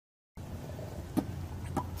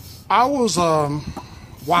I was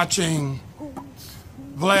watching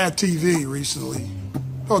Vlad TV recently,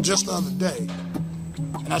 just the other day,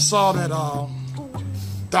 and I saw that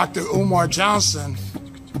Dr. Umar Johnson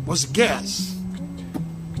was a guest,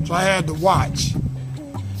 so I had to watch.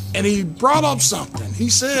 And he brought up something. He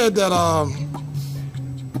said that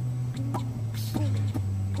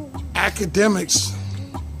academics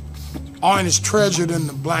aren't as treasured in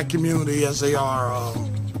the black community as they are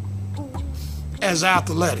as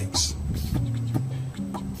athletics,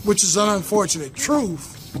 which is an unfortunate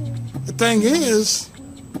truth. The thing is,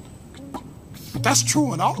 that's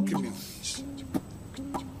true in all communities.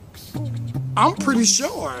 I'm pretty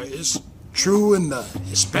sure it's true in the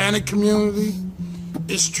Hispanic community,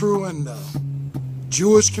 it's true in the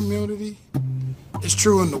Jewish community, it's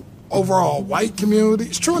true in the overall white community,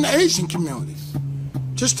 it's true in the Asian community.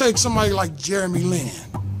 Just take somebody like Jeremy Lin.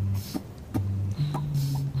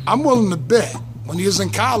 I'm willing to bet when he was in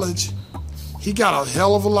college, he got a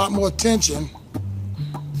hell of a lot more attention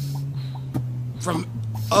from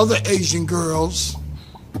other Asian girls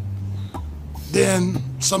than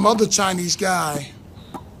some other Chinese guy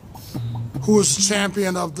who was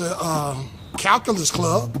champion of the calculus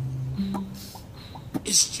club.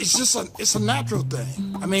 It's a natural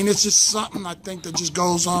thing. I mean, it's just something I think that just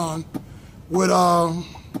goes on with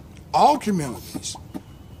all communities.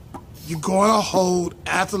 You're going to hold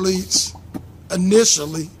athletes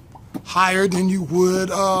initially higher than you would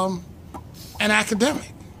an academic.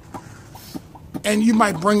 And you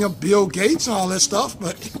might bring up Bill Gates and all that stuff,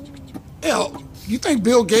 but hell, you think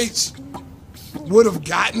Bill Gates would have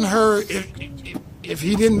gotten her if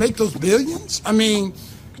he didn't make those billions? I mean,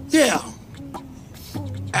 yeah.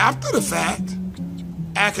 After the fact,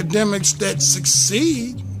 academics that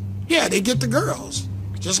succeed, yeah, they get the girls,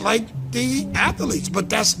 just like the athletes, but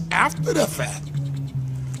that's after the fact.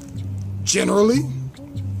 Generally,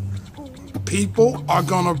 people are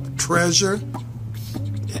going to treasure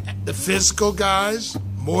the physical guys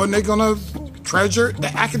more than they're going to treasure the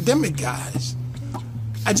academic guys.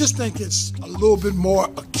 I just think it's a little bit more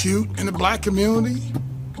acute in the black community.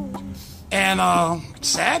 And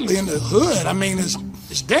sadly, in the hood, I mean,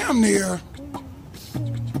 it's damn near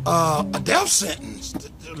a death sentence,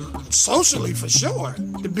 socially for sure,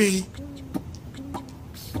 to be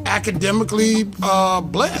academically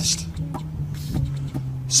blessed.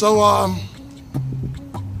 So I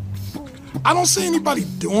don't see anybody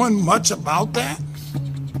doing much about that.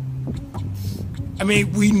 I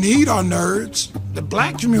mean, we need our nerds. The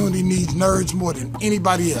black community needs nerds more than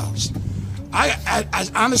anybody else. I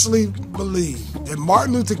honestly believe that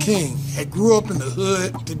Martin Luther King had grew up in the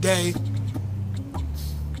hood today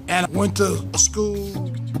and went to a school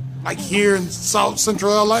like here in South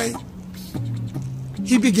Central LA,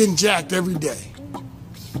 he'd be getting jacked every day.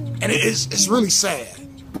 And it's really sad,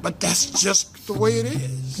 but that's just the way it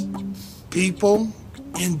is. People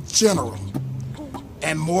in general,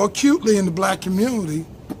 and more acutely in the black community,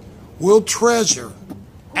 will treasure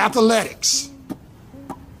athletics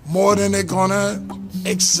more than they're gonna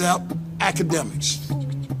accept academics.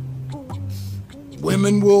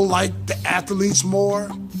 Women will like the athletes more.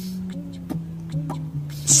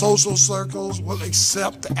 Social circles will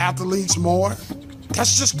accept the athletes more.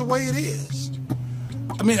 That's just the way it is.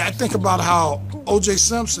 I mean, I think about how O.J.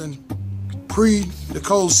 Simpson,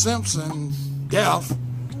 pre-Nicole Simpson death,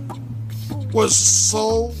 was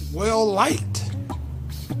so well liked.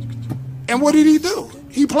 And what did he do?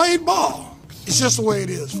 He played ball. It's just the way it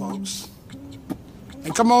is, folks.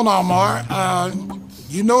 And come on, Umar,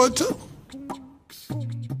 you know it too.